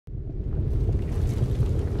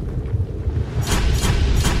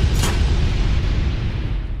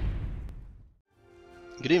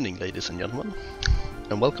Good evening, ladies and gentlemen,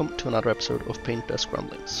 and welcome to another episode of Paint Desk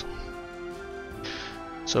Ramblings.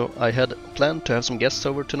 So I had planned to have some guests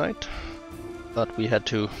over tonight, but we had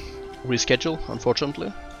to reschedule,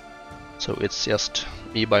 unfortunately. So it's just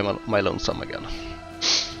me by my lonesome again.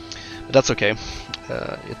 But that's okay.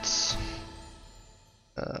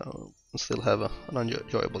 We'll still have an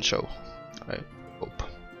enjoyable show, I hope.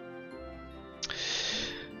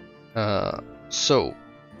 So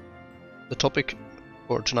the topic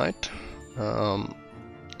for tonight,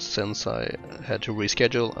 since I had to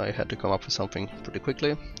reschedule, I had to come up with something pretty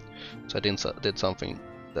quickly. So I did something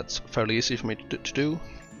that's fairly easy for me to do.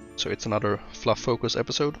 So it's another Fluff focus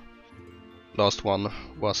episode. Last one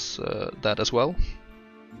was that as well.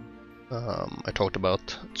 I talked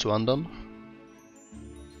about Suandan.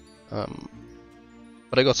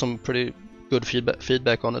 But I got some pretty good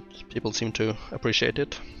feedback on it. People seem to appreciate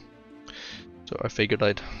it. So I figured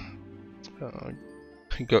I'd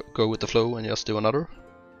go with the flow and just do another.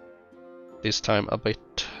 This time a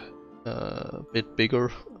bit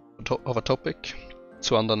bigger of a topic.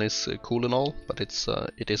 Suandan is cool and all, but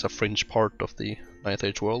it is a fringe part of the Ninth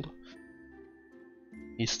Age world.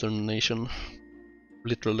 Eastern nation,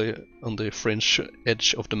 literally on the fringe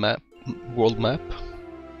edge of the world map.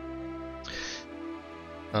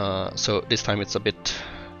 So this time it's a bit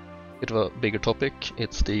of a bigger topic.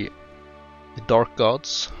 It's the dark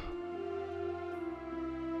gods,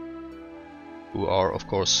 who are of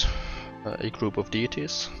course a group of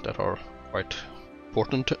deities that are quite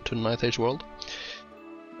important to the Ninth Age world.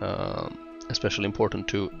 Especially important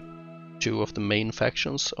to two of the main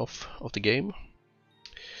factions of the game.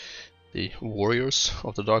 The warriors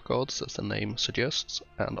of the dark gods, as the name suggests,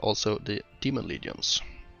 and also the demon legions.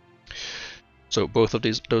 So both of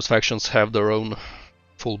those factions have their own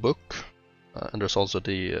full book, and there's also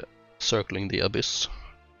the Circling the Abyss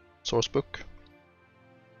source book.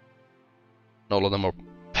 And all of them are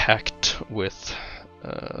packed with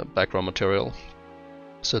background material,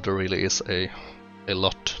 so there really is a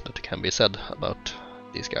lot that can be said about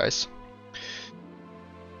these guys.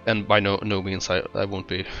 And by no means I won't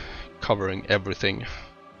be covering everything,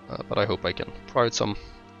 but I hope I can provide some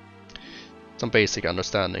basic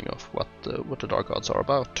understanding of what the dark gods are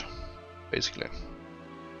about, basically.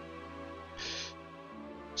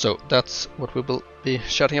 So that's what we will be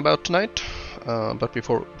chatting about tonight. But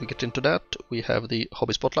before we get into that, we have the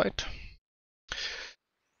hobby spotlight.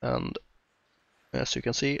 And as you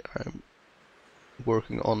can see, I'm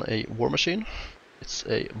working on a war machine. It's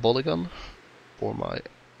a volley gun for my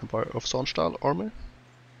Empire of Sarnstal army.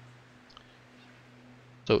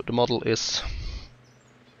 So the model is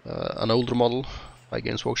an older model by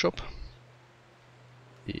Games Workshop.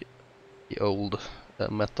 The old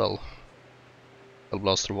metal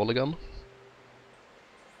Hellblaster volley gun.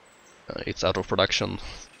 It's out of production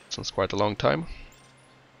since quite a long time.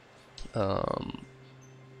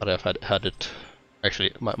 But I've had it.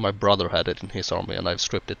 Actually, my brother had it in his army, and I've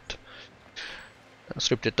stripped it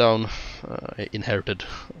down. I inherited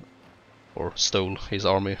or stole his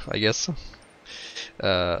army, I guess.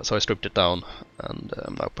 So I stripped it down, and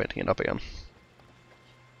I'm now painting it up again.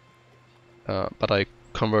 But I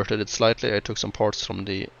converted it slightly. I took some parts from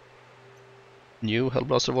the new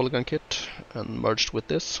Hellblaster volley gun kit and merged with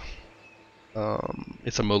this.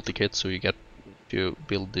 It's a multi-kit, so you get, if you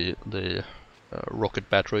build the rocket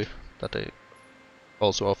battery that they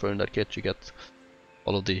also offer in that kit, you get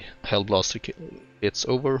all of the Hellblaster kits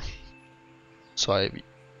over. So I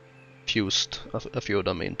fused a few of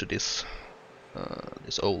them into this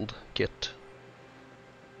old kit.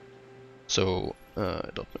 So I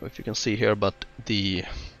don't know if you can see here, but the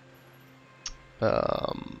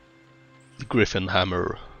Griffin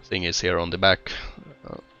hammer thing is here on the back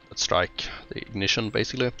that strike the ignition,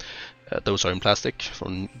 basically. Those are in plastic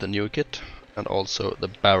from the new kit, and also the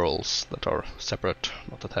barrels that are separate,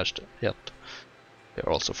 not attached yet, they are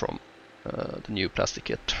also from the new plastic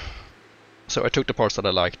kit. So I took the parts that I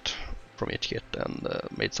liked from each kit and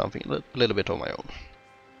made something a little bit of my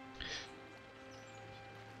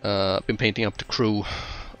own. Been painting up the crew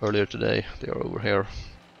earlier today. They are over here.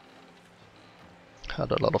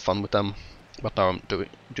 Had a lot of fun with them, but now I'm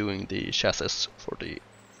doing the chassis for the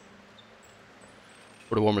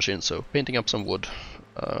war machine. So painting up some wood,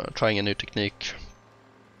 trying a new technique.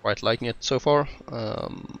 Quite liking it so far.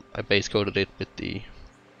 I base coated it with the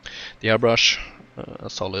airbrush, a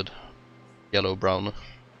solid yellow-brown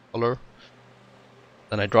color.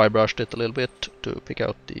 Then I dry brushed it a little bit to pick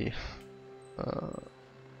out the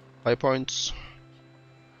high points,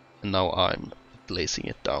 and now I'm glazing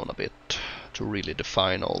it down a bit to really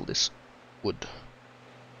define all these wood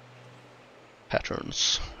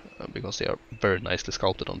patterns. because they are very nicely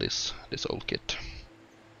sculpted on this old kit.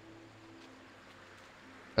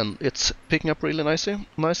 And it's picking up really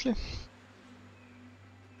nicely.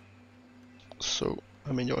 So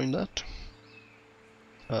I'm enjoying that.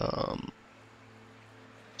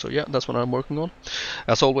 So yeah, that's what I'm working on.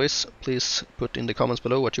 As always, please put in the comments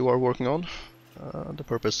below what you are working on. The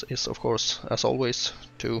purpose is, of course, as always,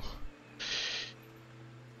 to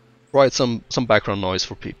write some background noise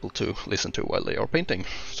for people to listen to while they are painting.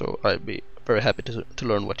 So I'd be very happy to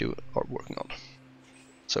learn what you are working on.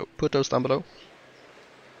 So put those down below.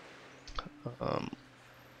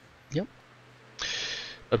 Yep.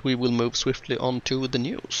 But we will move swiftly on to the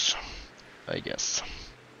news, I guess.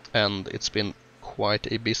 And it's been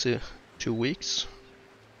quite a busy 2 weeks.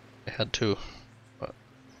 I had to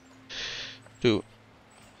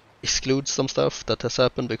exclude some stuff that has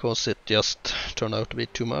happened because it just turned out to be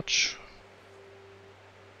too much.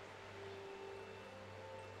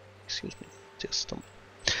 Excuse me, just some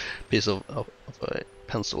piece of a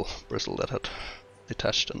pencil bristle that had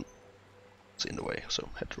detached and was in the way, so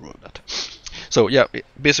I had to remove that. So yeah,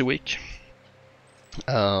 busy week.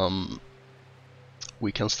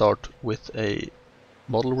 We can start with a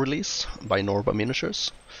model release by Norba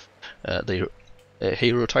Miniatures. They're a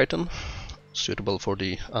Hero Titan, suitable for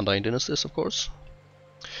the Undying Dynasties, of course.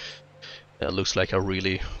 Looks like a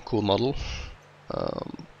really cool model,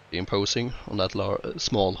 imposing on that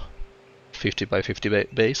small 50 by 50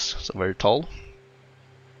 base, so very tall.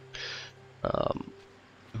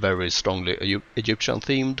 Very strongly Egyptian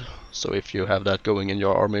themed, so if you have that going in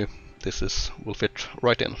your army, this will fit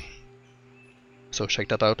right in. So check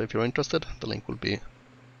that out if you're interested. The link will be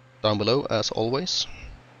down below as always.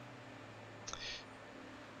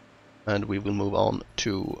 And we will move on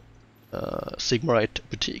to Sigmarite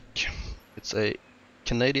Boutique. It's a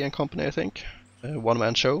Canadian company, I think, a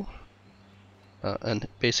one-man show, and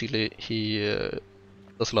basically he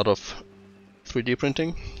does a lot of 3D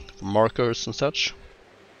printing, markers and such.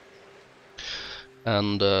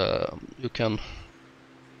 And you can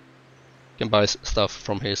buy stuff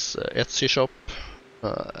from his Etsy shop,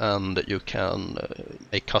 and you can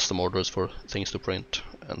make custom orders for things to print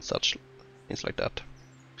and such, things like that.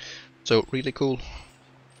 So really cool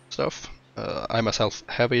stuff. I myself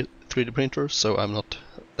have a 3D printer, so I'm not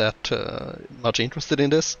that much interested in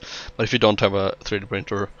this. But if you don't have a 3D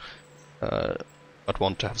printer but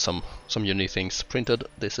want to have some unique things printed,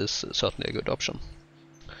 this is certainly a good option.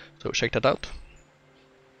 So check that out.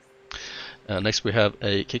 Next we have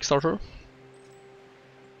a Kickstarter.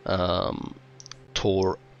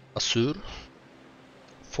 Tor Azur,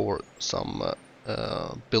 for some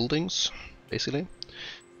buildings, basically.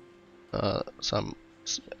 Some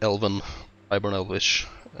elven, Hybern Elvish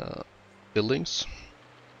buildings.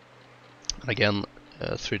 And again,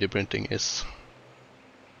 3D printing is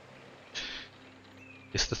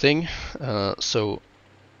the thing. So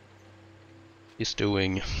he's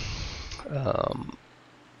doing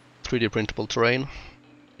 3D printable terrain.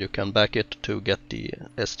 You can back it to get the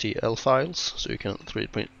STL files, so you can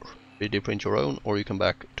 3D print your own, or you can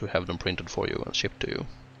back to have them printed for you and shipped to you.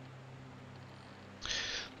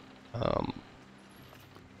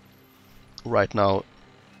 Right now,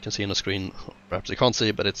 you can see on the screen, perhaps you can't see,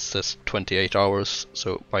 but it says 28 hours,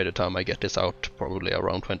 so by the time I get this out, probably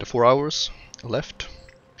around 24 hours left.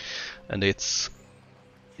 And it's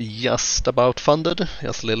just about funded,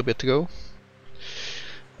 just a little bit to go.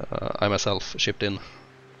 I myself shipped in,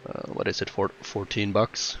 what is it, for 14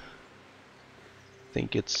 bucks? I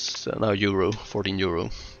think it's now euro, 14 euro,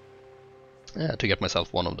 to get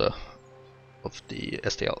myself one of the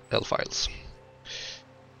STL files.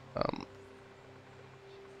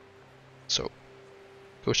 So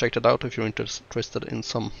go check that out if you're interested in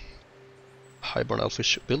some Hybern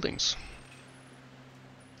Elfish buildings.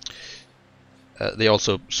 They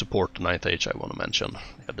also support 9th Age, I want to mention.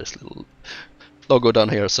 They have this little logo down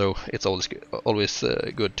here, so it's always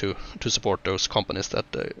good to support those companies that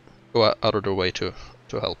go out of their way to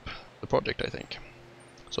help the project, I think.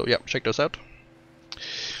 So yeah, check those out.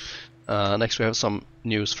 Next we have some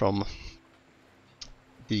news from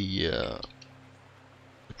the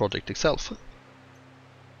project itself.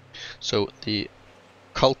 So the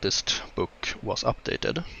Cultist book was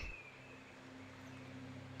updated.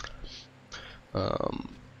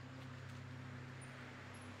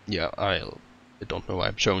 Yeah, I don't know why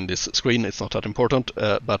I'm showing this screen, it's not that important,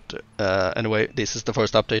 but anyway, this is the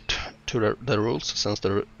first update to the rules since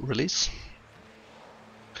the release.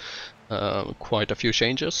 Quite a few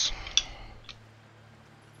changes,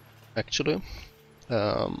 actually,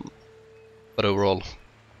 but overall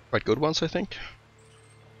quite good ones, I think.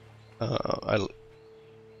 I'll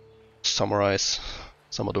summarize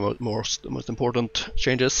some of the most important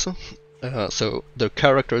changes. So the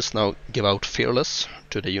characters now give out fearless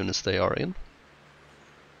to the units they are in,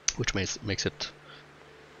 which makes it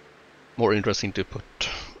more interesting to put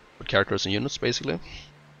characters in units, basically.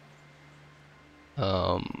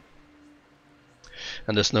 And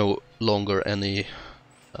there's no longer any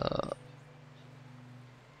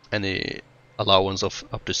allowance of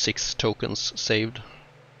up to 6 tokens saved,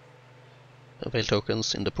 veil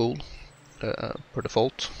tokens in the pool per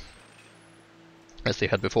default, as they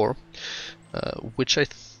had before, which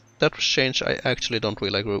that was changed. I actually don't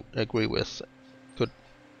really agree with.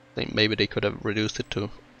 Think maybe they could have reduced it to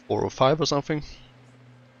 4 or 5 or something,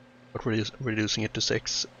 but reducing it to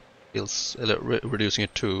 6 feels reducing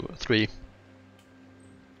it to 3.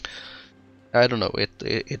 I don't know.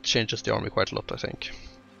 It changes the army quite a lot. I think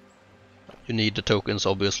you need the tokens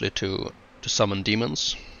obviously to summon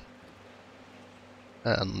demons,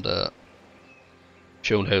 and if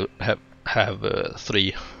you only have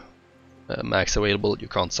 3 max available, you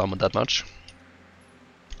can't summon that much.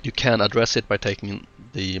 You can address it by taking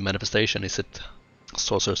the manifestation. Is it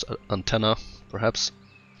Sorcerer's Antenna, perhaps,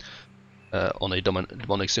 on a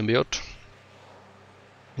demonic symbiote,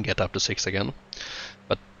 and get up to 6 again.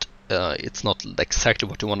 But it's not exactly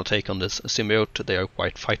what you want to take on this symbiote. They are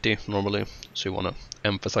quite fighty normally, so you want to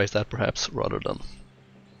emphasize that perhaps rather than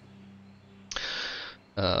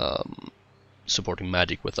supporting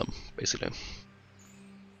magic with them, basically.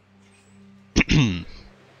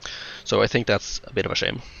 So I think that's a bit of a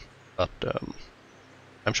shame, but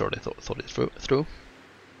I'm sure they thought it through.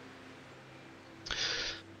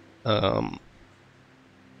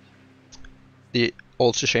 They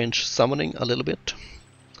also changed summoning a little bit,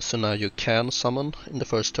 so now you can summon in the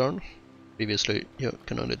first turn. Previously you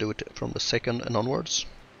can only do it from the second and onwards,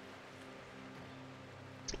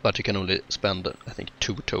 but you can only spend, I think,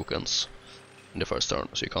 2 tokens in the first turn,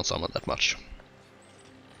 so you can't summon that much.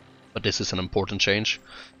 But this is an important change,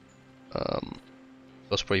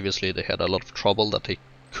 because previously they had a lot of trouble that they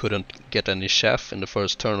couldn't get any chef in the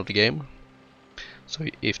first turn of the game. So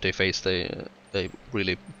if they faced a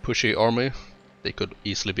really pushy army, they could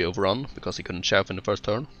easily be overrun because they couldn't chef in the first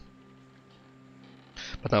turn.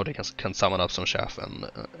 But now they can summon up some chef and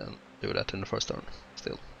do that in the first turn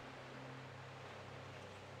still.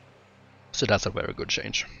 So that's a very good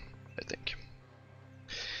change, I think.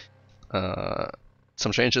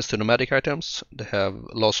 Some changes to nomadic items. They have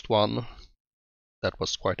lost one that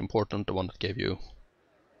was quite important, the one that gave you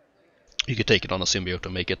could take it on a symbiote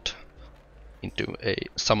and make it into a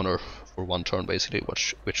summoner for 1 turn, basically,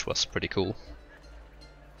 which was pretty cool.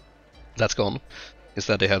 That's gone.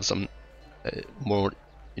 Instead they have some more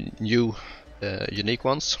new unique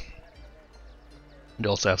ones. They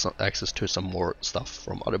also have some access to some more stuff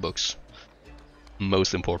from other books.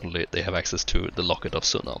 Most importantly, they have access to the Locket of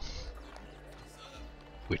Sunna,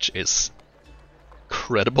 which is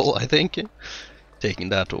credible, I think. Taking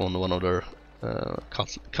that on one of their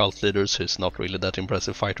cult leaders who's not really that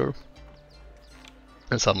impressive fighter,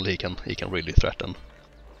 and suddenly he can really threaten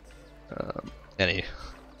any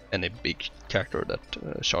big character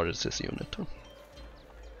that charges his unit.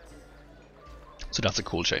 So that's a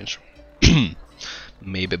cool change.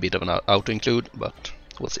 Maybe a bit of an auto-include, but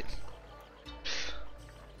we'll see.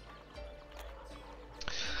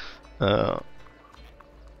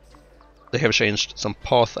 They have changed some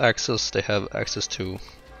path access. They have access to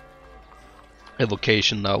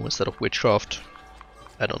evocation now instead of witchcraft.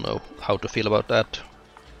 I don't know how to feel about that.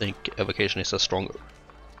 I think evocation is a stronger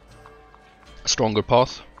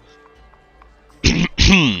path.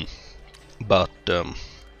 But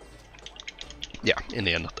yeah, in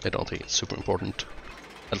the end I don't think it's super important.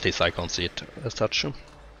 At least I can't see it as such.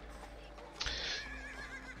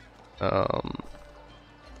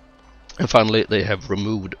 And finally, they have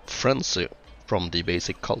removed Frenzy from the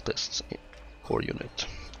basic cultists core unit,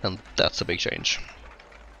 and that's a big change.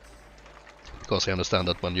 Because I understand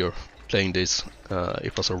that when you're playing this,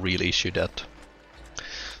 it was a real issue that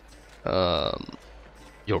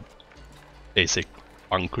your basic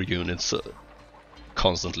bunker units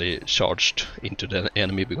constantly charged into the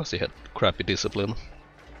enemy because they had crappy discipline.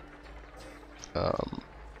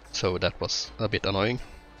 So that was a bit annoying,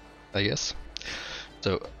 I guess.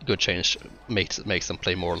 So good change makes them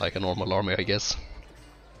play more like a normal army, I guess.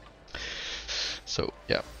 So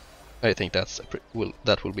yeah, I think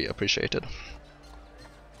that will be appreciated.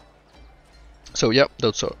 So yeah,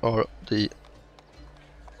 those are the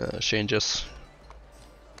changes,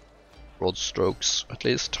 broad strokes at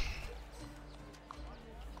least.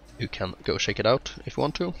 You can go check it out if you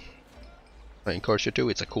want to. I encourage you to.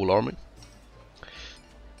 It's a cool army.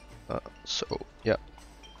 So yeah,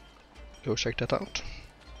 go check that out.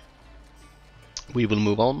 we will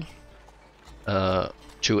move on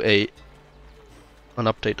to an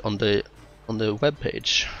update on the web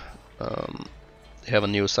page. They have a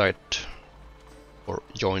new site for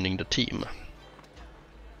joining the team,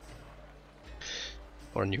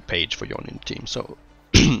 or a new page for joining the team, so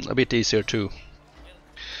a bit easier to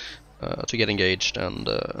get engaged and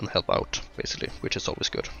help out, basically, which is always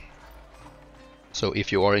good. So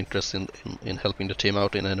if you are interested in helping the team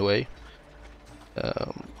out in any way,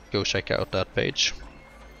 go check out that page.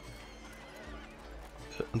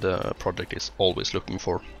 The project is always looking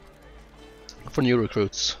for new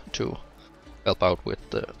recruits to help out with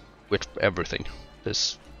everything.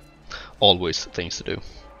 There's always things to do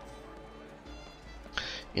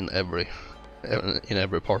in every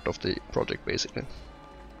part of the project, basically.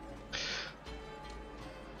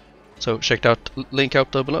 So check that link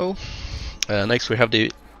out there below. Next we have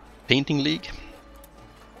the Painting League.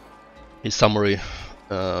 A summary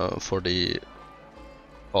for the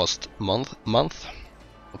past month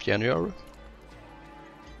of January.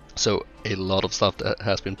 So a lot of stuff that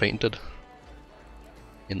has been painted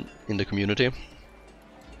in the community,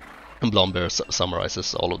 and Blombear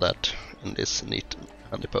summarizes all of that in this neat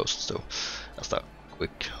handy post. So just a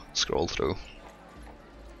quick scroll through.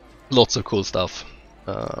 Lots of cool stuff.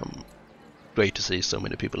 Great to see so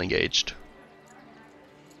many people engaged.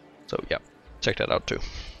 So yeah, check that out too.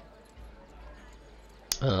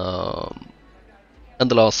 And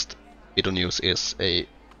the last bit of news is a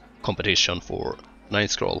competition for Night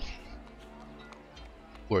Scroll,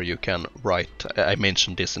 where you can write, I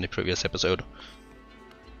mentioned this in the previous episode,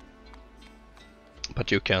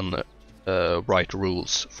 but you can write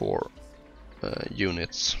rules for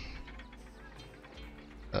units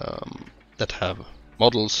that have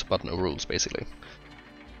models but no rules, basically.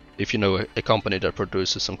 If you know a company that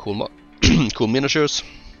produces some cool cool miniatures,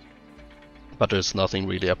 but there's nothing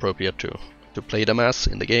really appropriate to play them as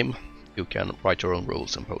in the game, you can write your own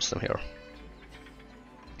rules and post them here.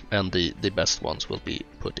 And the best ones will be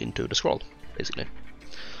put into the scroll, basically.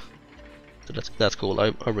 So that's cool.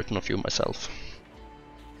 I've written a few myself,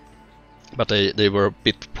 but they were a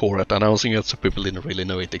bit poor at announcing it, so people didn't really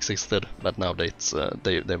know it existed. But now they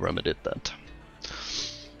remedied that,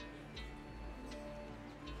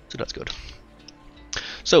 so that's good.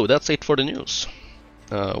 So that's it for the news.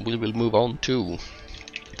 We will move on to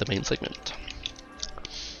the main segment,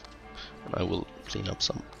 and I will clean up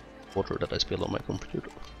some water that I spilled on my computer.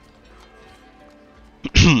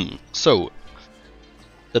 So,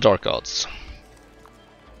 the Dark Gods.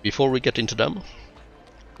 Before we get into them,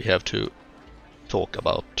 we have to talk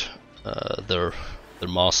about their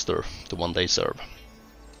master, the one they serve,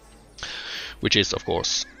 which is of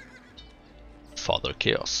course Father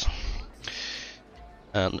Chaos.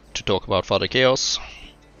 And to talk about Father Chaos,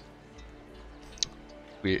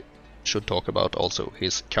 we should talk about also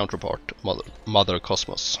his counterpart, Mother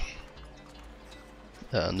Cosmos,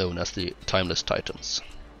 known as the Timeless Titans.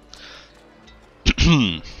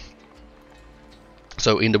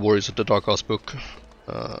 So in the Warriors of the Dark Gods book,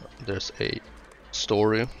 there's a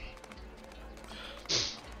story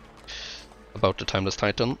about the Timeless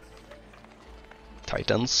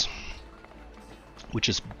Titans, which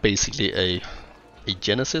is basically a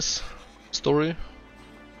Genesis story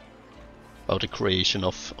about the creation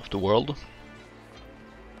of the world.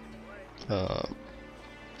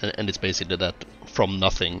 And it's basically that from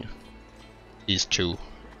nothing, these two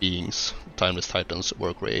beings, Timeless Titans,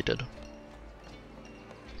 were created.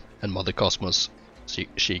 And Mother Cosmos,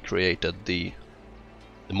 she created the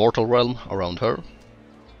mortal realm around her,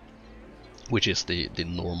 which is the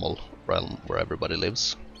normal realm where everybody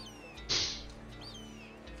lives.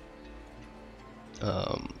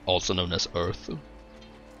 Also known as Earth.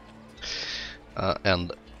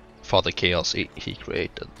 And Father Chaos, he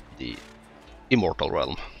created the immortal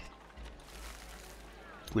realm,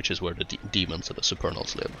 which is where the demons and the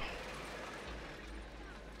supernals live.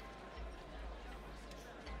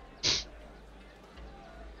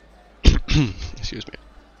 Excuse me.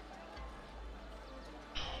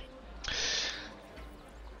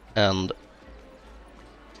 And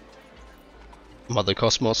Mother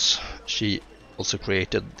Cosmos, she also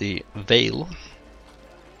created the veil,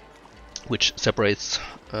 which separates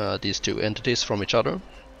these two entities from each other.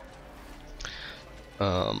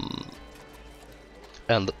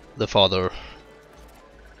 And the father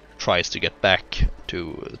tries to get back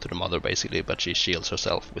to the mother, basically, but she shields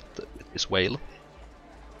herself with this veil.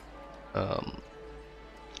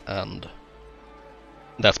 And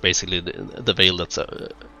that's basically the veil that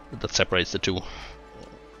separates the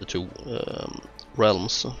two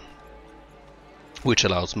realms, which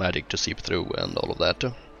allows magic to seep through and all of that.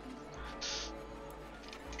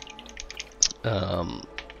 And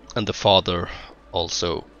the father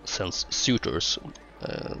also sends suitors,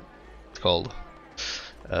 called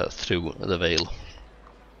through the veil,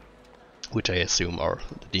 which I assume are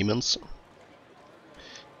the demons.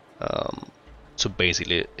 So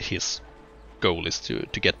basically his goal is to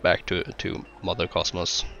get back to Mother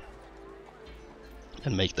Cosmos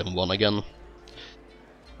and make them one again.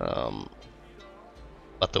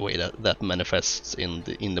 But the way that manifests in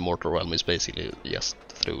the mortal realm is basically just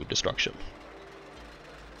through destruction.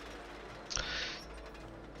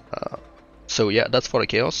 So yeah, that's for the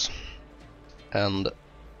chaos. And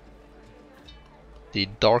the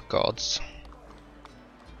dark gods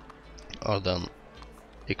are then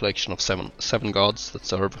a collection of seven gods that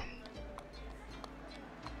serve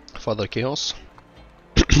Father Chaos.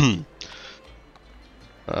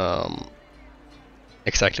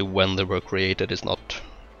 Exactly when they were created is not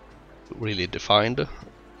really defined,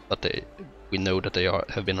 but we know that they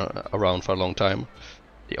have been around for a long time.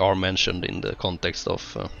 They are mentioned in the context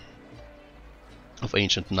of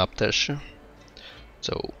ancient Naptesh,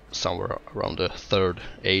 so somewhere around the 3rd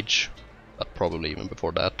age, but probably even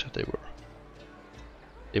before that they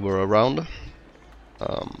were around.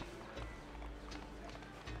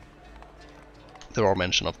 There are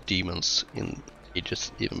mention of demons in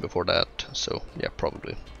ages even before that, so yeah,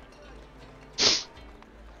 probably.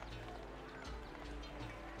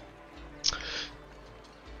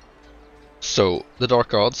 So the dark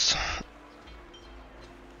gods,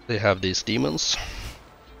 they have these demons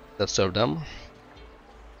that serve them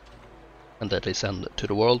and that they send to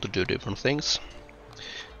the world to do different things,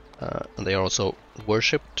 and they are also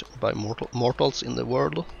worshipped by mortals in the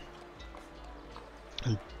world.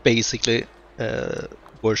 And basically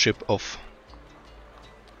worship of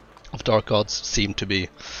dark gods seem to be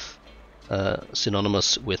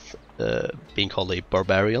synonymous with being called a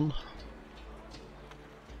barbarian.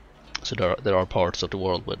 So there are parts of the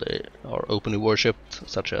world where they are openly worshipped,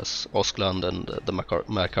 such as Oskland and the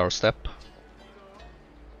Makar Steppe,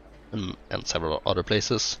 and several other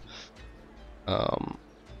places.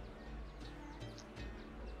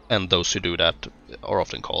 And those who do that are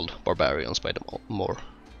often called barbarians by the more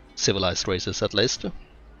civilized races, at least.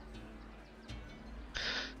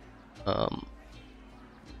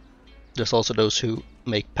 There's also those who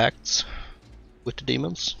make pacts with the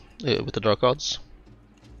demons, with the dark gods.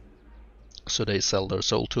 So they sell their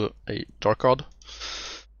soul to a dark god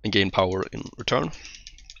and gain power in return.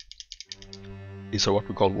 These are what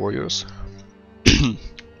we call warriors.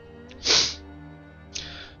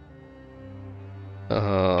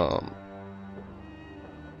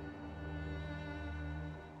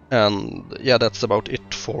 And yeah, that's about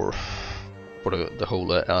it for the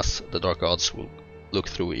whole, as the dark gods will look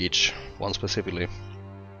through each one specifically.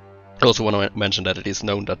 I also want to mention that it is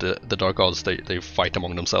known that the dark gods, they fight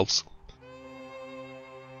among themselves.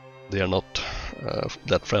 They are not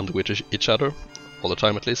that friendly with each other, all the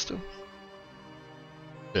time at least.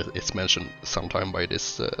 It's mentioned sometime by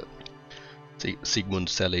this Sigmund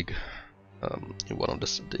Selig in one of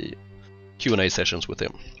the Q&A sessions with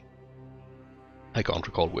him. I can't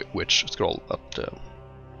recall which scroll, but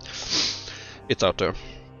it's out there.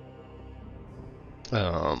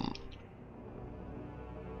 So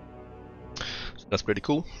that's pretty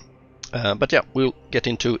cool. But yeah, we'll get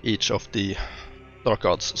into each of the dark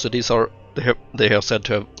gods. So these are, they have said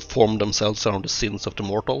to have formed themselves around the sins of the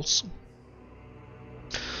mortals.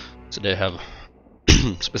 So they have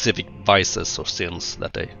specific vices or sins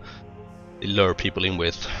that they lure people in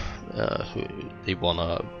with.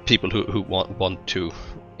 People who want to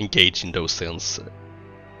engage in those sins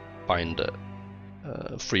find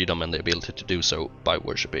freedom and the ability to do so by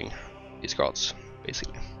worshipping these gods,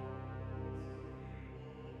 basically.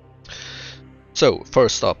 So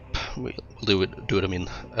first up, we'll do them in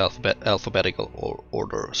alphabetical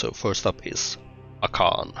order. So first up is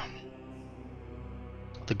Akan,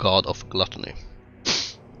 the god of gluttony.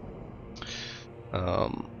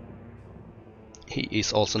 He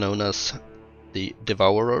is also known as the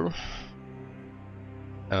Devourer,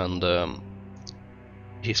 and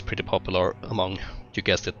he's pretty popular among, you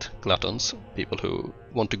guessed it, gluttons, people who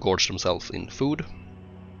want to gorge themselves in food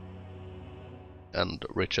and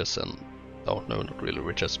riches, and oh no, not really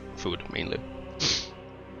riches, food mainly.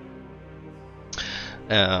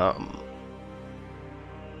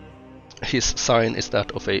 His sign is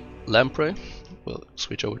that of a lamprey. We'll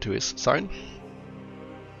switch over to his sign.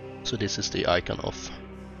 So this is the icon of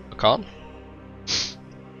Akan.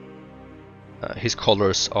 His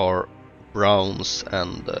colors are browns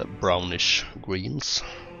and brownish greens,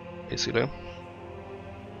 basically.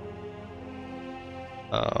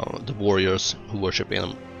 The warriors who worship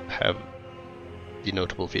him have the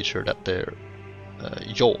notable feature that their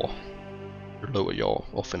jaw, their lower jaw,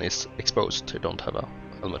 often is exposed. They don't have a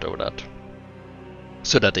helmet over that,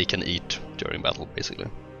 so that they can eat during battle, basically.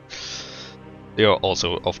 They are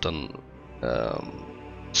also often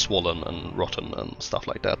swollen and rotten and stuff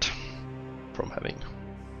like that from having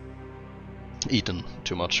eaten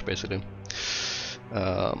too much, basically.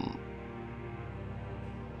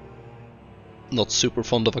 Not super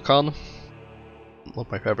fond of Akan, not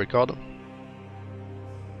my favorite god.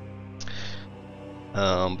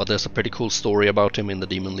 But there's a pretty cool story about him in the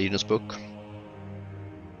Demon Legions book.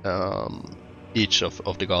 Each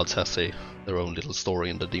of the gods has their own little story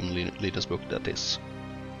in the Demon Legions book that is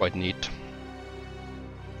quite neat.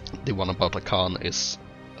 The one about Akan is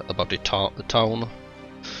about a town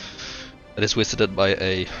that is visited by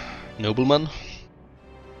a nobleman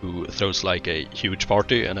who throws like a huge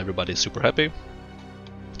party and everybody's super happy.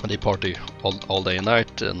 And they party all day and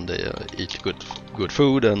night, and they eat good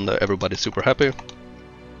food, and everybody's super happy.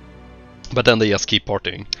 But then they just keep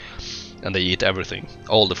partying, and they eat everything,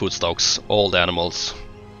 all the food stocks, all the animals,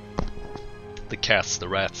 the cats, the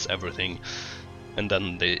rats, everything. And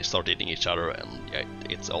then they start eating each other, and yeah,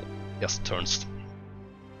 it's all just turns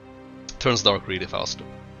dark really fast.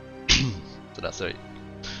 So that's a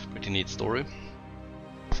pretty neat story.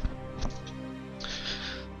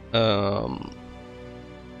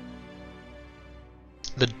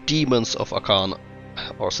 The demons of Akan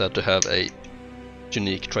are said to have a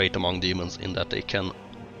unique trait among demons in that they can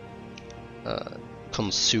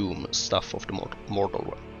consume stuff of the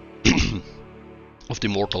mortal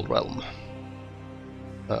realm.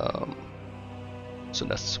 So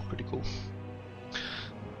that's pretty cool.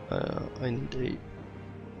 I need a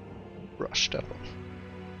brush, that one.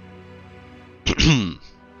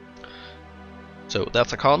 So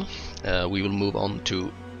that's Akan. We will move on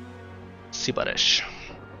to Sibaresh,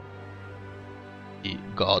 the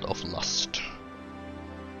god of lust,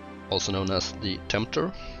 also known as the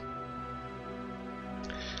Tempter.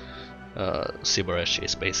 Sibaresh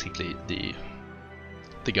is basically the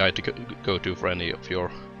guy to go to for any of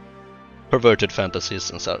your perverted fantasies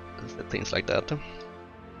and things like that.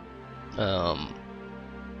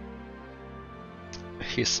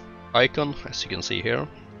 His icon, as you can see here,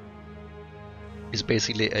 is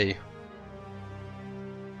basically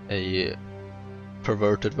a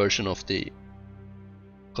perverted version of the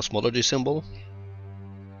cosmology symbol.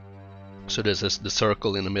 So this is the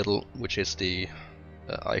circle in the middle, which is the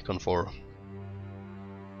icon for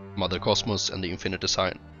Mother Cosmos, and the infinity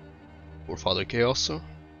sign for Father Chaos.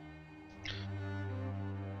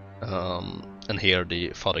 And here the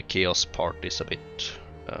Father Chaos part is a bit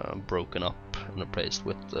broken up and replaced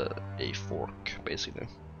with a fork, basically.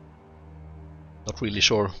 Not really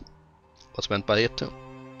sure what's meant by it.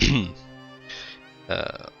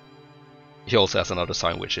 He also has another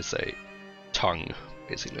sign, which is a tongue,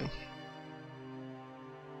 basically.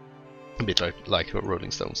 A bit like a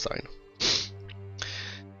Rolling Stone sign.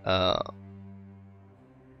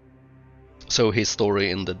 So his story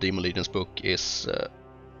in the Demon Legions book is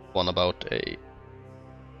one about a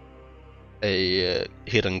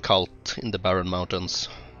hidden cult in the Barren Mountains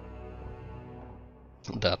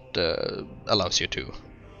that allows you to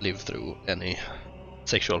live through any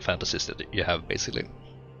sexual fantasies that you have, basically.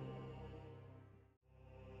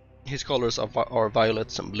 His colors are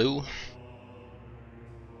violets and blue.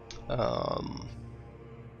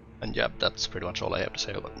 And yeah, that's pretty much all I have to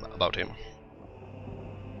say about him.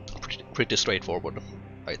 Pretty straightforward,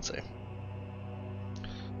 I'd say.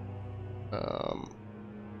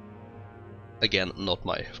 Again, not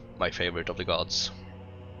my favorite of the gods.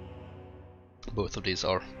 Both of these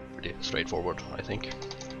are pretty straightforward, I think.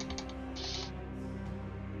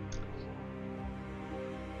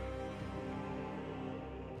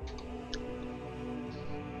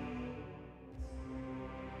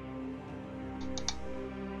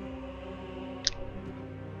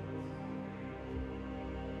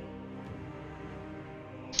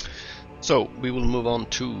 So we will move on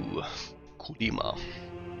to Kulima,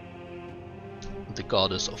 the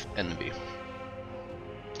goddess of envy,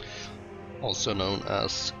 also known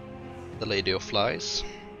as the Lady of Flies,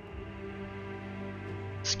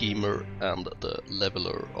 Schemer, and the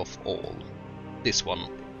Leveler of all. This one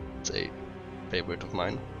is a favorite of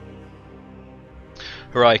mine.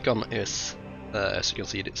 Her icon is, as you can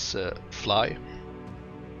see, this fly,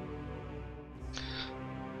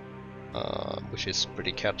 which is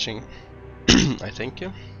pretty catching, I think.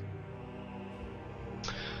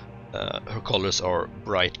 Her colors are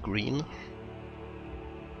bright green,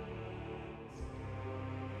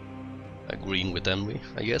 green with envy,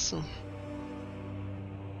 I guess.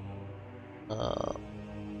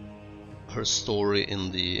 Her story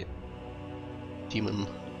in the Demon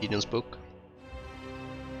Legion's book.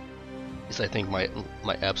 It's, I think, my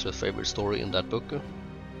absolute favorite story in that book.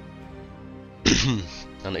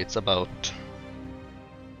 And it's about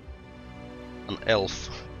an elf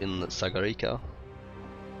in Sagarika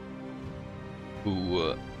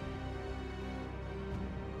who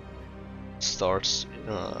starts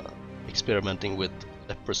experimenting with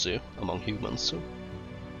leprosy among humans.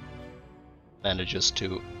 Manages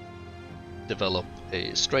to develop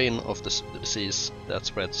a strain of the disease that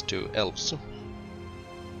spreads to elves,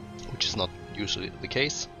 which is not usually the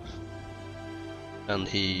case. And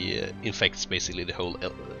he infects basically the whole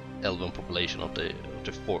elven population of the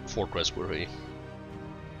fortress where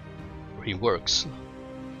he works.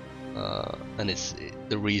 And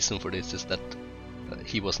the reason for this is that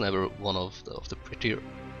he was never one of the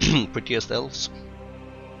prettiest elves,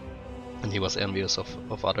 and he was envious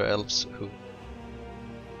of other elves who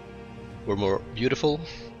were more beautiful,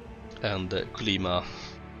 and Kulima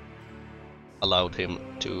allowed him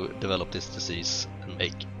to develop this disease and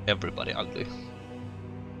make everybody ugly.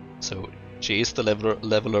 So she is the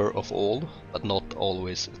leveler of all, but not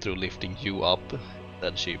always through lifting you up,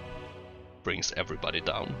 that she brings everybody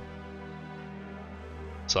down.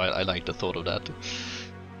 So I like the thought of that.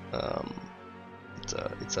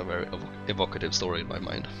 It's a very evocative story in my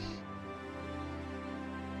mind.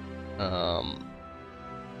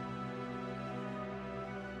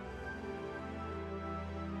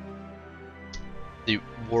 The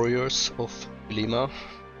warriors of Kulima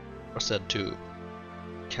are said to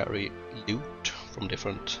carry loot from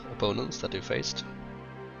different opponents that they faced,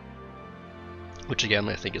 which again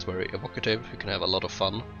I think is very evocative. You can have a lot of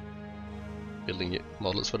fun building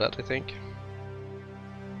models for that, I think.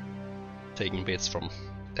 Taking bits from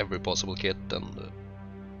every possible kit and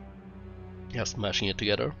just mashing it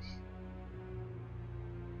together.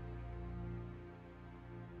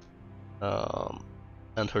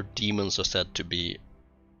 And her demons are said to be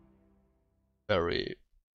very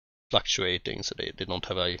fluctuating, so they don't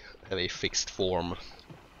have a fixed form,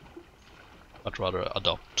 but rather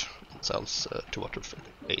adapt themselves to what they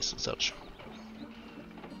face and such.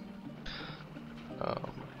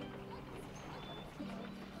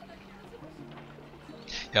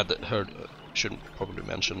 Yeah, her should probably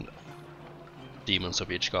mention demons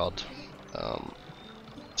of each god.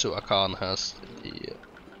 So Akan has the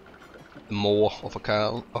maw of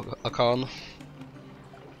Akan,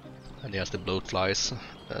 and he has the bloatflies.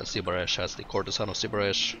 Sibaresh has the courtesan of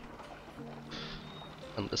Sibaresh,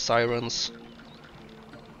 and the sirens,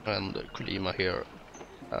 and Kulima here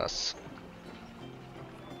has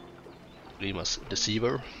Kulima's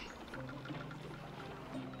deceiver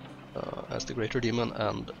as the greater demon,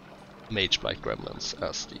 and mage black gremlins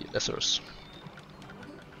as the lessers.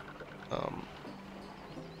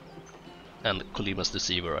 And Kulima's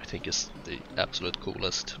deceiver, I think, is the absolute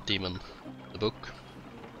coolest demon in the book.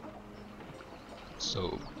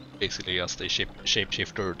 So basically just a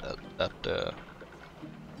shapeshifter that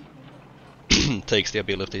takes the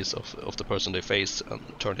abilities of the person they face and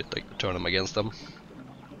turn them against them,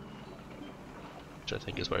 which I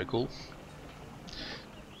think is very cool.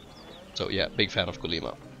 So yeah, big fan of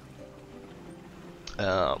Kulima.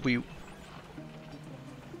 We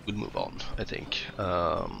will move on, I think.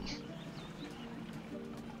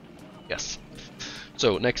 Yes.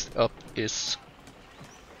 So next up is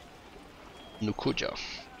Nukuja,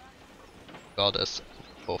 goddess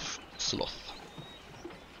of sloth.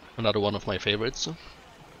 Another one of my favorites.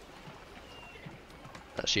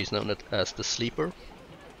 She's known as the Sleeper,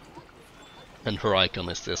 and her icon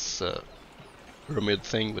is this pyramid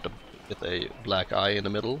thing with a black eye in the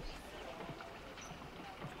middle.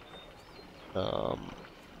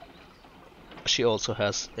 She also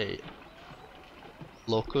has a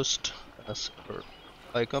locust as her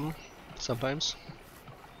icon sometimes,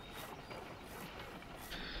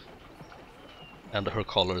 and her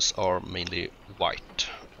colors are mainly white,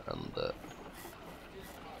 and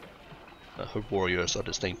her warriors are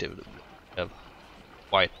distinctive. They have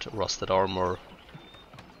white rusted armor,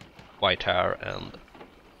 white hair, and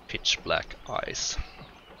pitch black eyes.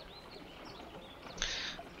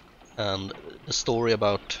 And the story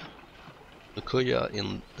about Nukuya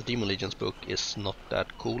in the Demon Legion's book is not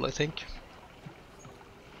that cool, I think.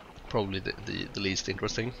 Probably the least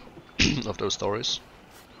interesting of those stories.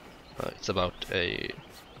 It's about a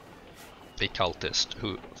cultist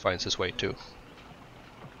who finds his way to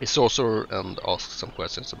a sorcerer and asks some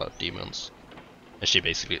questions about demons. And she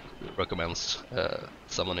basically recommends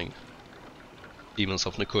summoning demons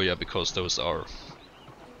of Nukuya because those are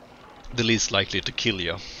the least likely to kill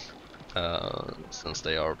you. Since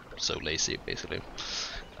they are so lazy, basically.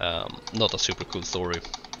 Not a super cool story.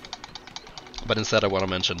 But instead I want to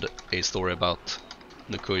mention a story about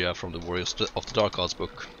Nukuya from the Warriors of the Dark Gods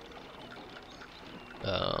book.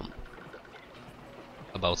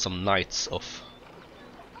 About some knights of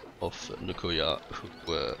Nukuya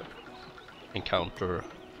who encounter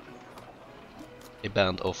a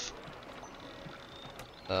band of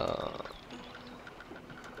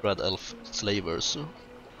Red Elf slavers.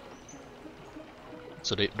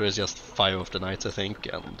 So there's just 5 of the knights, I think,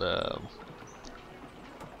 and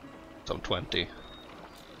some 20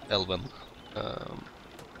 elven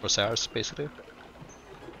corsairs, basically.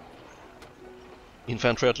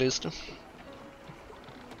 Infantry, at least.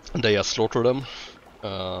 And they just slaughter them.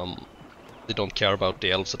 They don't care about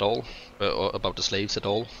the elves at all, or about the slaves at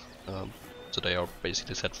all. So they are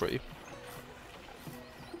basically set free.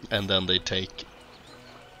 And then they take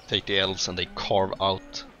the elves and they carve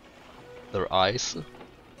out their eyes,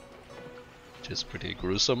 which is pretty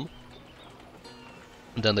gruesome.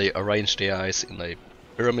 And then they arrange the eyes in a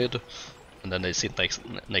pyramid, and then they sit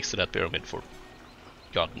next to that pyramid for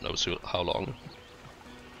God knows how long.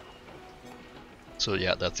 So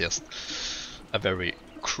yeah, that's just a very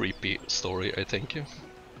creepy story, I think.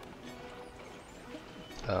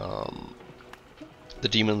 The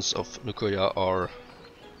demons of Nukuya are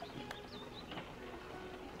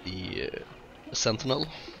the Sentinel,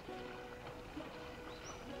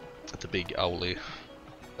 the big owly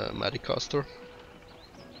magic caster,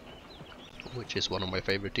 which is one of my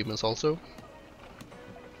favorite demons also,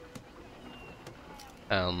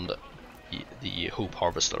 and the Hope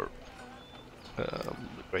Harvester, the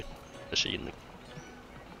great machine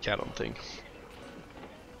cannon thing.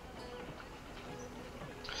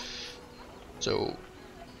 So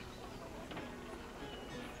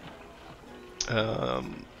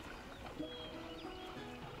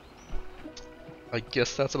I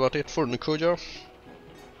guess that's about it for Nukuya.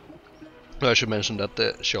 I should mention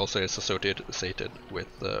that she also is associated with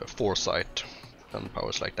foresight and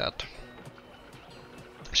powers like that.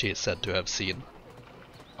 She is said to have seen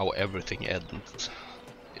how everything ends,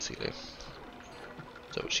 basically.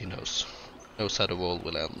 So she knows how the world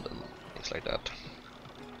will end and things like that.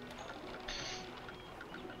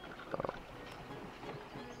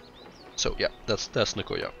 So yeah, that's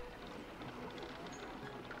Nukuya.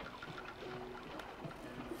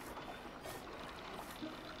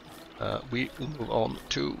 We move on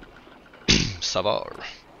to Savar,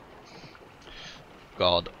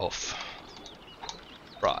 god of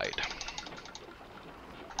pride,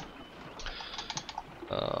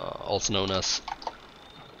 also known as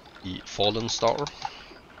the Fallen Star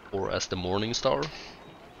or as the Morning Star.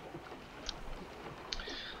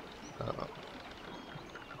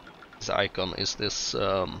 His icon is this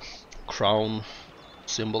crown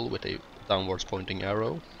symbol with a downwards pointing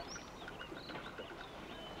arrow.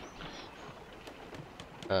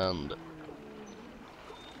 And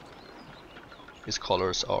his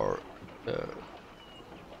colors are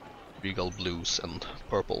regal blues and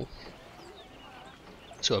purple.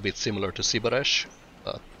 So a bit similar to Sibaresh,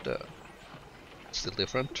 but still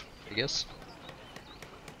different, I guess.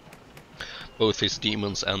 Both his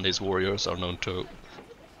demons and his warriors are known to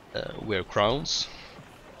wear crowns.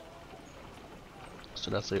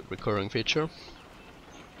 So that's a recurring feature.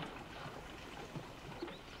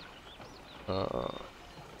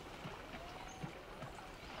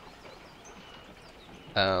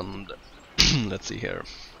 And let's see here.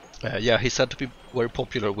 Yeah, he's said to be very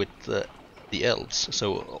popular with the elves.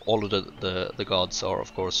 So all of the gods are,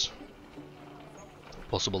 of course,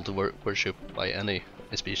 possible to worship by any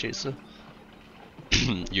species.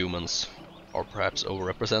 Humans are perhaps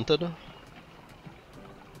overrepresented,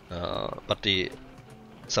 but the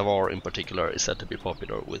Savar in particular is said to be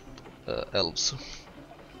popular with elves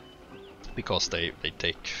because they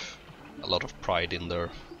take a lot of pride in their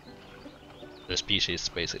species,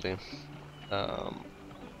 basically.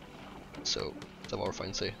 So Savar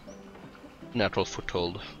finds a natural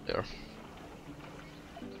foothold there.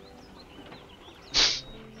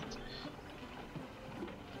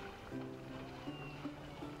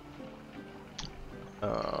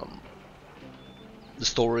 The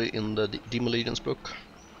story in the Demon Legions book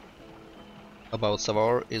about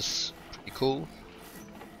Savar is pretty cool.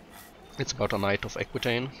 It's about a knight of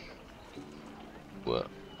Equitaine who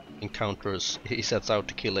he sets out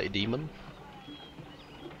to kill a demon,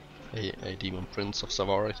 a demon prince of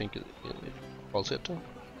Savar, I think it calls it.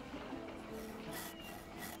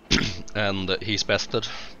 And he's bested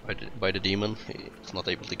by the demon. He's not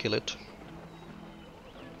able to kill it,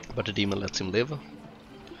 but the demon lets him live.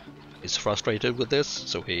 He's frustrated with this,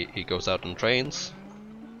 so he goes out and trains,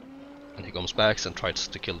 and he comes back and tries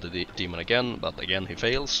to kill the demon again, but again he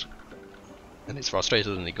fails. and he's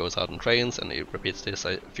frustrated, and he goes out and trains, and he repeats this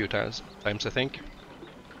a few times I think.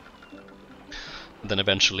 And then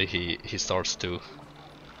eventually he starts to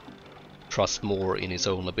trust more in his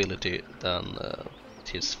own ability than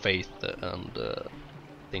his faith and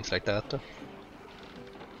things like that.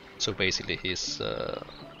 So basically he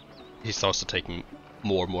starts to take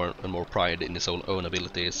more and more pride in his own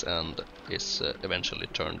abilities, and is eventually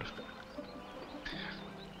turned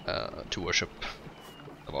to worship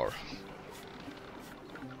Savar.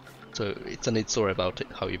 So it's a neat story about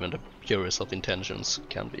how even the purest of intentions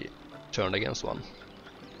can be turned against one.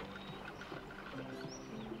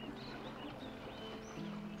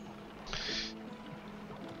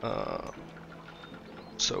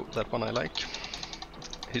 So that one I like.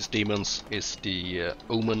 His demons is the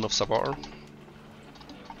Omen of Savar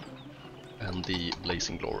and the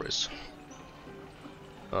Blazing Glories,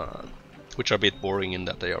 which are a bit boring in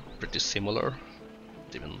that they are pretty similar,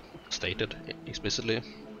 even stated explicitly.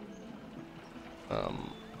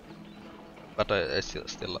 But I still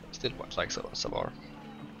quite like Savar.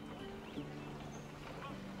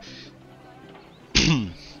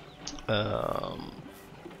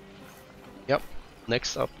 Yep.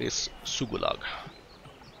 Next up is Sugulag,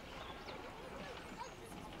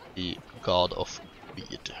 the god of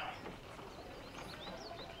greed.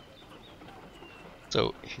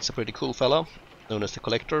 So he's a pretty cool fella, known as the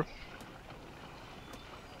Collector,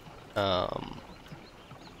 and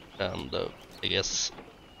I guess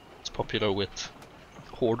it's popular with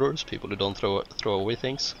hoarders, people who don't throw away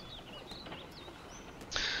things.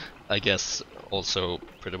 I guess also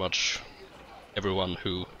pretty much everyone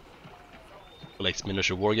who collects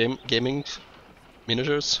miniature gaming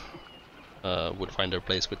miniatures would find their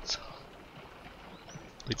place with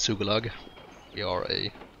Sugulag. We are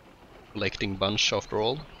a collecting bunch after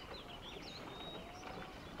all.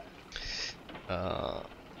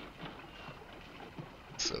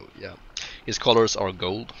 So yeah, his colors are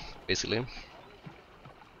gold basically,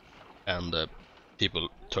 and people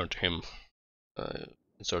turn to him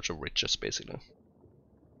in search of riches basically.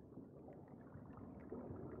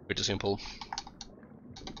 Pretty simple.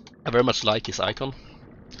 I very much like his icon.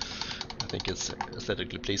 I think it's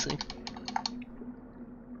aesthetically pleasing.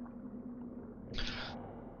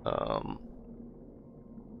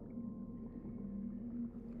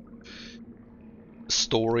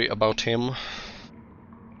 Story about him,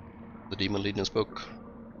 the Demon Legion's book,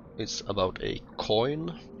 is about a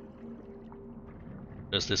coin.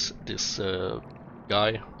 There's this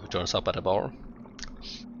guy who turns up at a bar,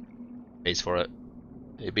 pays for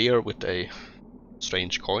a beer with a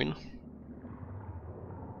strange coin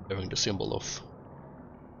bearing the symbol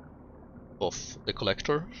of the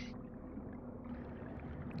Collector,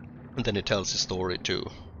 and then he tells his story to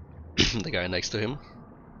the guy next to him.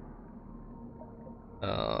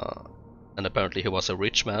 And apparently he was a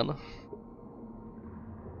rich man,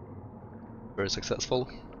 very successful,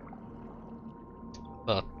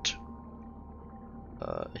 but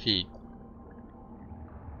he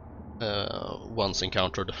once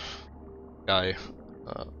encountered a guy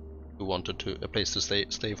who wanted a place to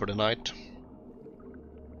stay for the night.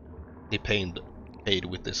 He paid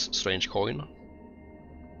with this strange coin,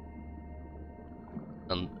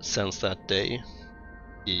 and since that day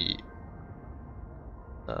he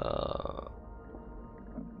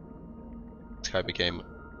this guy became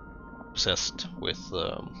obsessed with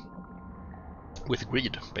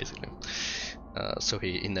greed basically. So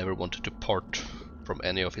he never wanted to part from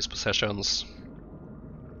any of his possessions.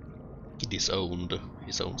 He disowned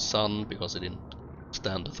his own son because he didn't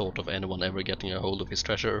stand the thought of anyone ever getting a hold of his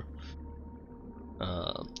treasure.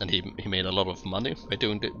 And he made a lot of money by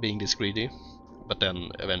being this greedy, but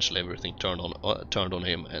then eventually everything turned on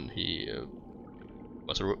him, and he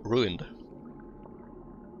was ruined.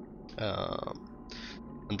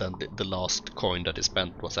 And then the last coin that he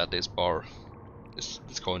spent was at this bar,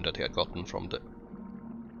 this coin that he had gotten from the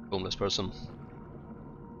homeless person.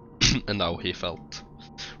 And now he felt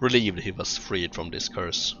relieved he was freed from this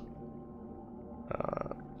curse,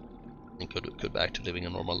 and could go back to living a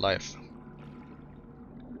normal life.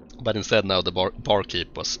 But instead now the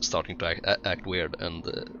barkeep was starting to act weird and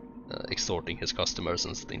extorting his customers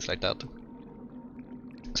and things like that.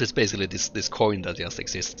 So it's basically this coin that just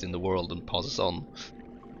exists in the world and passes on,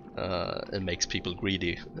 and makes people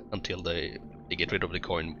greedy until they get rid of the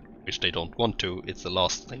coin, which they don't want to. It's the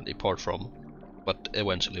last thing they part from, but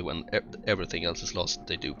eventually when everything else is lost,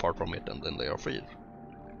 they do part from it, and then they are freed.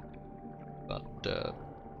 But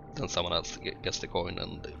then someone else gets the coin,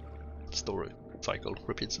 and the story cycle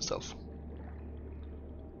repeats itself.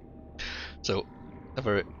 So a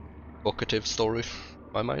very evocative story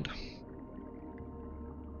in my mind.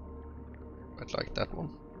 quite like that one.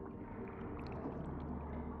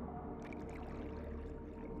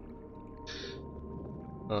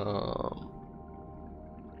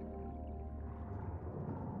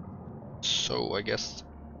 So I guess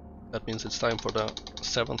that means it's time for the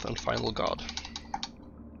 7th and final god.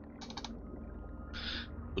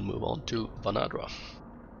 We'll move on to Vanadra,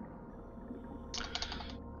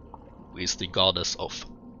 who is the goddess of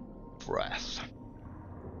wrath.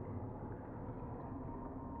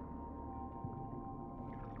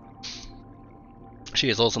 She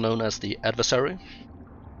is also known as the adversary,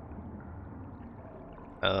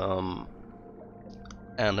 and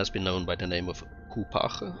has been known by the name of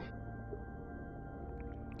Kupage,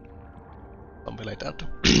 something like that,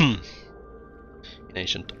 in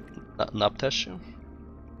ancient Nabtesh.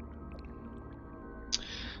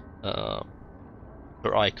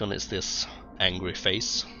 Her icon is this angry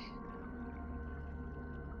face,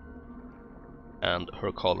 and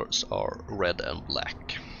her colors are red and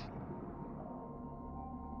black.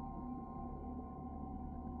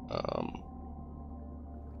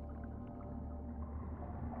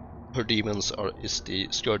 Her demons is the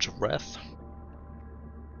Scourge of Wrath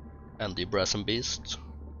and the Brazen Beast.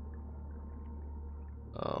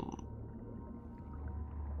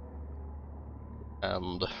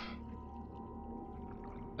 And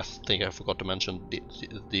I think I forgot to mention the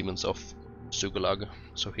demons of Sugulag.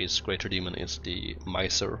 So his greater demon is the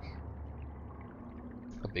Miser,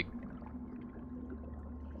 a big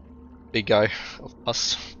guy of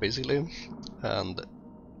us basically, and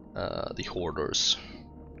the Hoarders,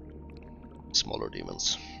 smaller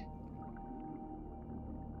demons.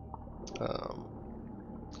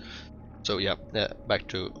 So yeah, back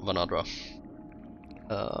to Vanadra.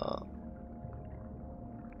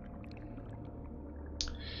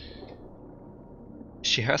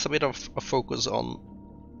 She has a bit of a focus on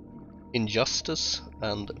injustice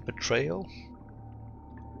and betrayal.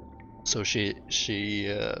 So she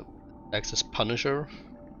acts as punisher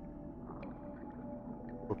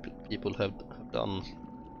for people who have done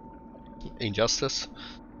injustice,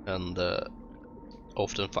 and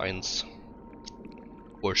often finds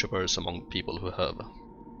worshippers among people who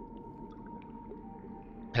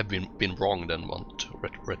have been wronged and want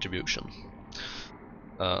retribution.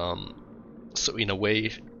 So in a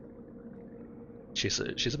way, she's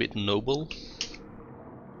a bit noble,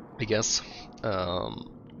 I guess, but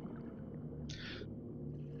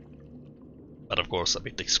of course a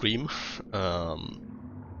bit extreme.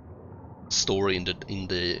 Story in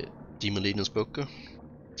the Demon Legions book,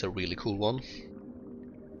 it's a really cool one.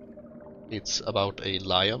 It's about a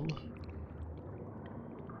lion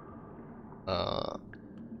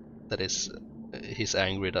he's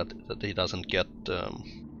angry that he doesn't get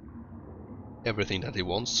everything that he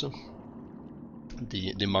wants.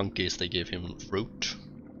 The monkeys, they give him fruit,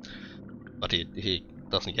 but he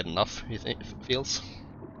doesn't get enough, he feels.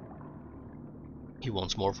 He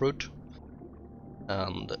wants more fruit,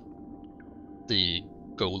 and the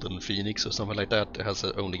golden phoenix or something like that has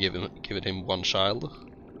only given him one child,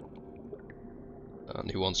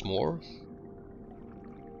 and he wants more.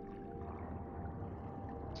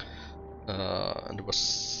 And there was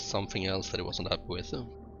something else that he wasn't happy with.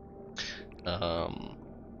 Yeah,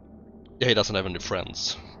 he doesn't have any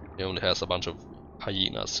friends. He only has a bunch of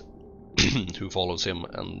hyenas who follows him,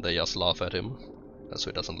 and they just laugh at him, and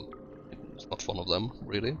so he's not fond of them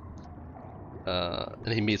really.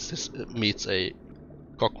 And he meets a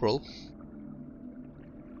cockerel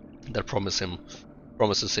that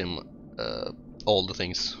promises him all the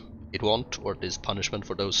things he'd want, or at least punishment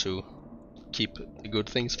for those who keep the good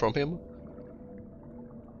things from him,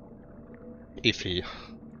 if he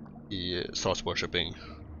starts worshipping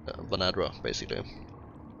Vanadra, basically.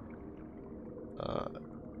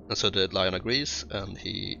 And so the lion agrees, and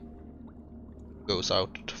he goes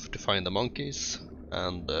out to find the monkeys,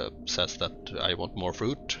 and says that I want more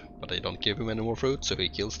fruit, but they don't give him any more fruit, so he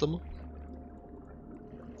kills them.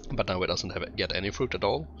 But now he doesn't get any fruit at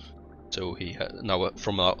all, so he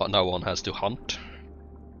from now on has to hunt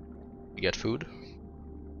to get food.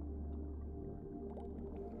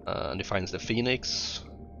 And he finds the phoenix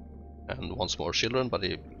and wants more children, but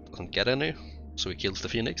he doesn't get any, so he kills the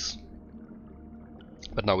phoenix.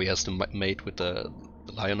 But now he has to mate with the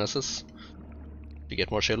lionesses to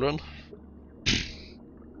get more children.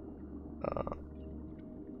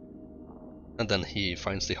 And then he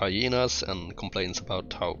finds the hyenas and complains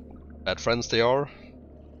about how bad friends they are.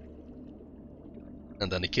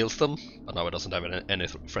 And then he kills them, but now he doesn't have any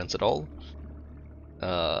friends at all.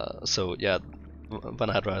 So yeah,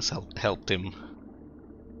 Vanadra has helped him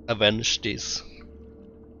avenge these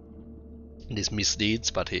these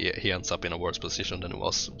misdeeds, but he ends up in a worse position than he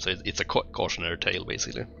was. So it's a cautionary tale,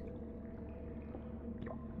 basically.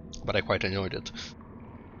 But I quite enjoyed it.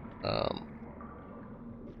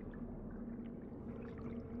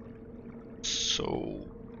 So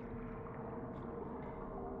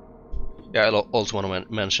yeah, I also want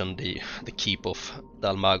to mention the keep of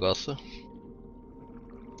Dalmagath,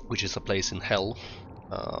 which is a place in hell.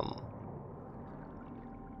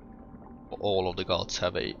 All of the gods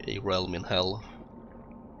have a realm in hell.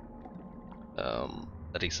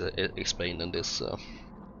 That is explained in this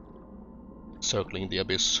Circling the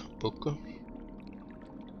Abyss book.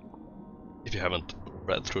 If you haven't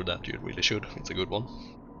read through that, you really should. It's a good one.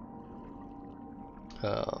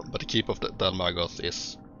 But the keep of the Dalmagath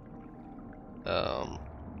is a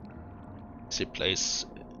place,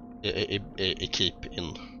 a keep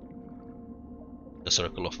in the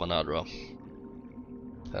Circle of Vanadra,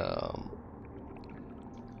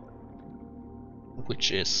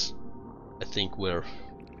 which is, I think, where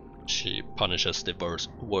she punishes the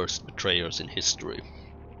worst betrayers in history.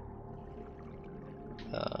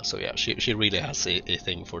 So yeah, she really has a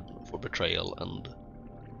thing for betrayal and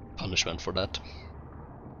punishment for that,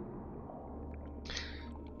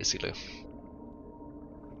 basically.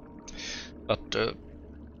 But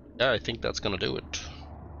yeah, I think that's gonna do it.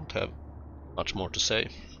 I don't have much more to say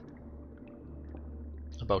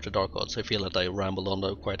about the Dark Gods. I feel that I rambled on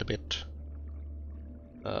there quite a bit.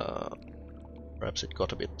 Perhaps it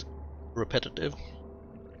got a bit repetitive,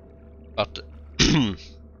 but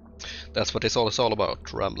that's what it's all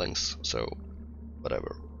about, ramblings, so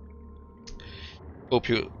whatever. Hope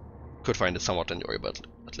you could find it somewhat enjoyable,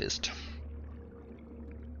 at least,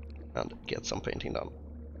 and get some painting done.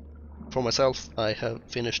 For myself, I have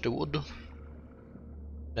finished the wood,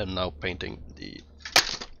 and now painting the...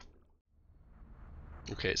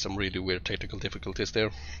 Okay, some really weird technical difficulties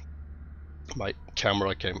there. My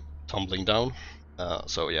camera came tumbling down,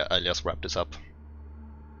 so yeah, I'll just wrap this up.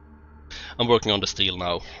 I'm working on the steel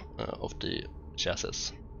now of the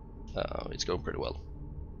chassis. It's going pretty well.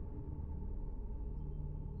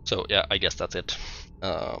 So yeah, I guess that's it.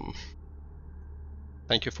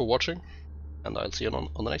 Thank you for watching, and I'll see you on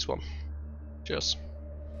the next one. Cheers.